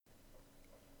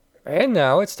And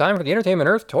now it's time for the Entertainment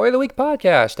Earth Toy of the Week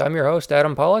podcast. I'm your host,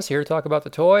 Adam Paulus, here to talk about the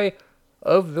toy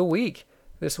of the week.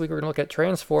 This week we're going to look at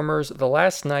Transformers The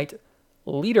Last Knight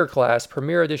Leader Class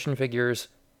Premier Edition figures,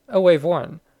 Wave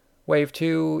 1. Wave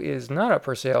 2 is not up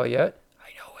for sale yet. I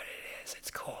know what it is, it's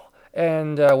cool.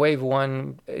 And Wave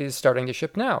 1 is starting to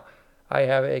ship now. I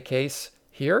have a case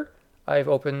here. I've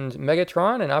opened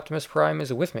Megatron and Optimus Prime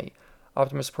is with me.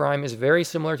 Optimus Prime is very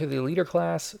similar to the Leader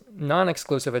Class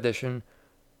non-exclusive edition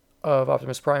of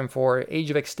Optimus Prime for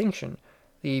Age of Extinction.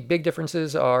 The big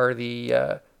differences are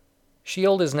the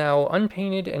shield is now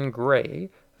unpainted and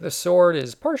gray, the sword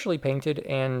is partially painted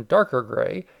and darker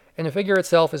gray, and the figure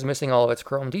itself is missing all of its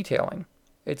chrome detailing.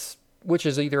 Which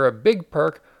is either a big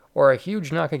perk or a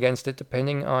huge knock against it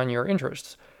depending on your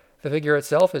interests. The figure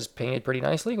itself is painted pretty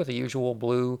nicely with the usual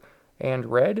blue and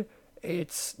red.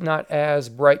 It's not as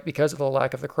bright because of the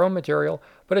lack of the chrome material,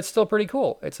 but it's still pretty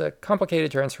cool. It's a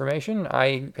complicated transformation.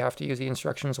 I have to use the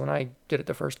instructions when I did it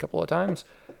the first couple of times.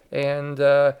 And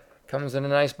comes in a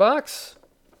nice box.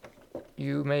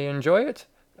 You may enjoy it.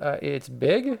 It's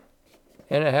big,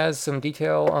 and it has some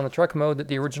detail on the truck mode that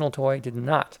the original toy did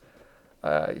not.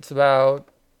 It's about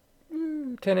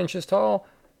 10 inches tall.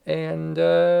 And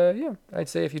yeah, I'd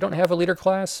say if you don't have a Leader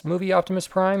Class movie Optimus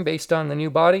Prime based on the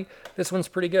new body, this one's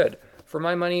pretty good. For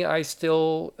my money, I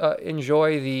still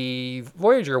enjoy the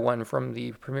Voyager one from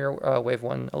the Premier Wave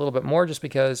 1 a little bit more just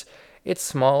because it's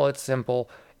small, it's simple,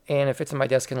 and it fits in my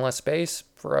desk in less space.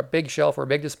 For a big shelf or a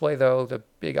big display, though, the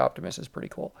big Optimus is pretty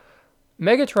cool.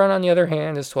 Megatron, on the other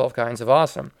hand, is 12 kinds of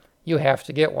awesome. You have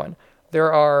to get one.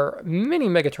 There are many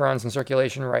Megatrons in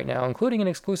circulation right now, including an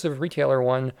exclusive retailer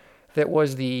one that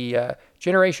was the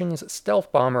Generations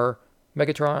Stealth Bomber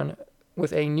Megatron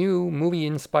with a new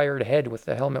movie-inspired head with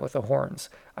the helmet with the horns.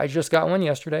 I just got one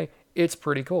yesterday. It's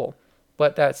pretty cool.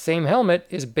 But that same helmet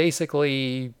is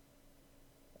basically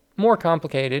more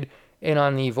complicated and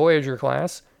on the Voyager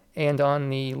class and on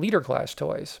the Leader class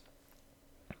toys.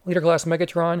 Leader class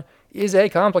Megatron is a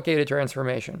complicated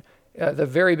transformation. The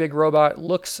very big robot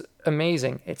looks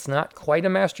amazing. It's not quite a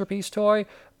masterpiece toy,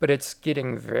 but it's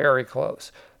getting very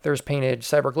close. There's painted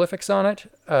cyberglyphics on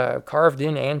it, carved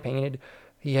in and painted.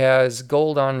 He has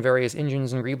gold on various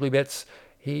engines and greebly bits.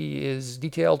 He is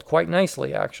detailed quite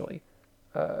nicely, actually.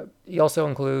 He also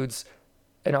includes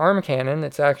an arm cannon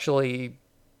that's actually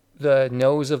the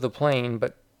nose of the plane,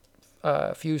 but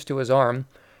fused to his arm.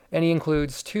 And he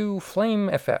includes two flame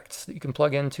effects that you can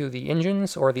plug into the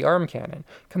engines or the arm cannon.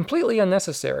 Completely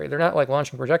unnecessary. They're not like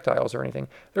launching projectiles or anything.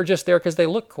 They're just there because they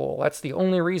look cool. That's the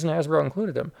only reason Hasbro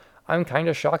included them. I'm kind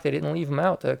of shocked they didn't leave them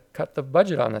out to cut the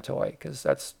budget on the toy, because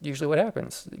that's usually what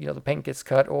happens. You know, the paint gets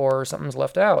cut or something's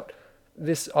left out.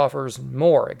 This offers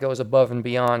more. It goes above and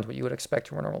beyond what you would expect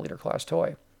from a normal Leader Class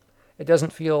toy. It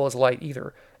doesn't feel as light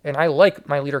either. And I like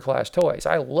my Leader Class toys.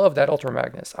 I love that Ultra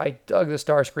Magnus. I dug the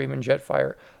Starscream and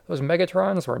Jetfire. Those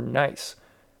Megatrons were nice.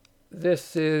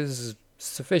 This is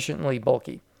sufficiently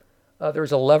bulky.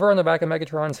 There's a lever on the back of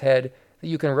Megatron's head that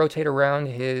you can rotate around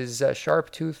his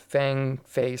sharp tooth fang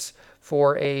face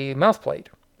for a mouthplate.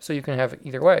 So you can have it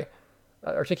either way.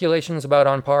 Articulation's about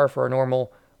on par for a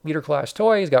normal Leader Class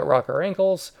toy. He's got rocker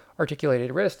ankles,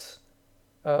 articulated wrists.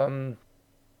 The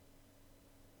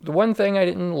one thing I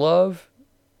didn't love,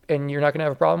 and you're not going to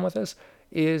have a problem with this,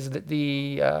 is that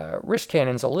the wrist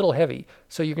cannon's a little heavy.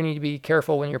 So you're going to need to be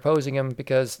careful when you're posing him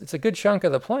because it's a good chunk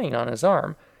of the plane on his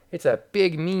arm. It's a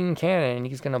big, mean cannon, and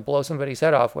he's going to blow somebody's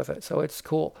head off with it. So it's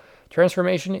cool.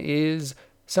 Transformation is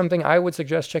something I would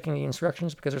suggest checking the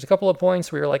instructions because there's a couple of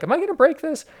points where you're like, am I going to break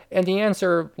this? And the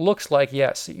answer looks like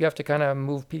yes. You have to kind of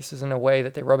move pieces in a way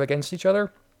that they rub against each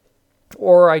other.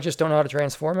 Or I just don't know how to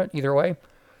transform it, either way.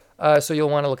 So you'll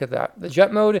want to look at that. The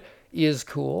jet mode is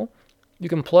cool. You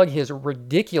can plug his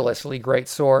ridiculously great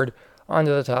sword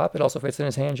onto the top. It also fits in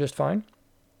his hand just fine.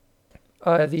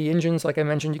 The engines, like I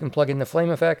mentioned, you can plug in the flame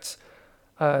effects.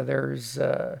 There's,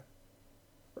 I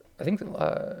think,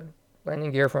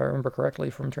 landing gear, if I remember correctly,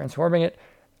 from transforming it.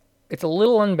 It's a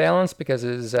little unbalanced because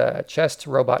his chest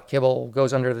robot kibble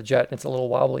goes under the jet and it's a little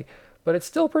wobbly, but it's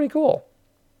still pretty cool.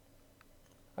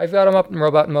 I've got him up in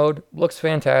robot mode. Looks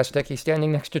fantastic. He's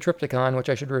standing next to Trypticon, which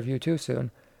I should review too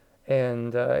soon.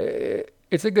 And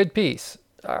it's a good piece.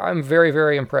 I'm very,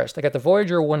 very impressed. I got the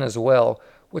Voyager one as well,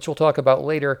 which we'll talk about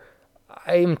later.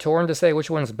 I'm torn to say which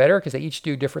one's better because they each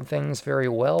do different things very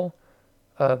well.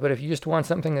 But if you just want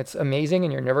something that's amazing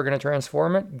and you're never going to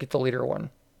transform it, get the Leader one.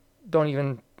 Don't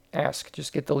even ask.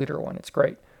 Just get the Leader one. It's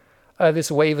great.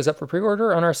 This wave is up for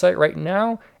pre-order on our site right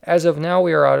now. As of now,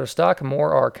 we are out of stock.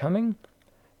 More are coming.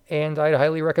 And I'd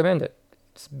highly recommend it.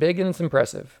 It's big and it's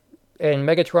impressive. And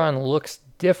Megatron looks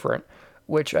different.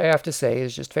 which I have to say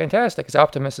is just fantastic. Because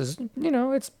Optimus is,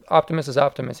 it's Optimus is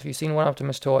Optimus. If you've seen one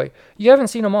Optimus toy, you haven't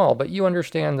seen them all, but you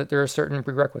understand that there are certain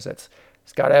prerequisites.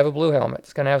 It's got to have a blue helmet.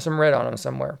 It's going to have some red on him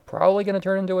somewhere. Probably going to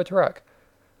turn into a truck.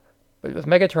 But with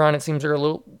Megatron, it seems they're a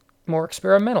little more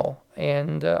experimental,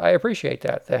 and I appreciate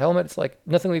that. The helmet's like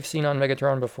nothing we've seen on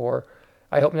Megatron before.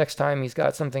 I hope next time he's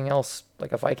got something else,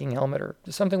 like a Viking helmet or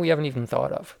something we haven't even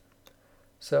thought of.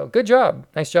 So, good job.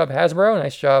 Nice job, Hasbro.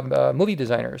 Nice job, movie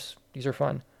designers. These are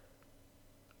fun.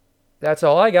 That's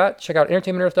all I got. Check out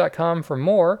entertainmentearth.com for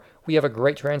more. We have a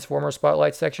great Transformers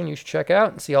Spotlight section you should check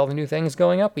out and see all the new things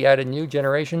going up. We added new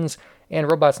Generations and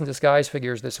Robots in Disguise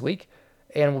figures this week,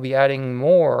 and we'll be adding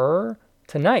more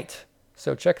tonight.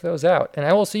 So check those out. And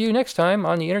I will see you next time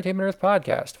on the Entertainment Earth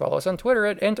podcast. Follow us on Twitter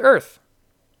at EntEarth.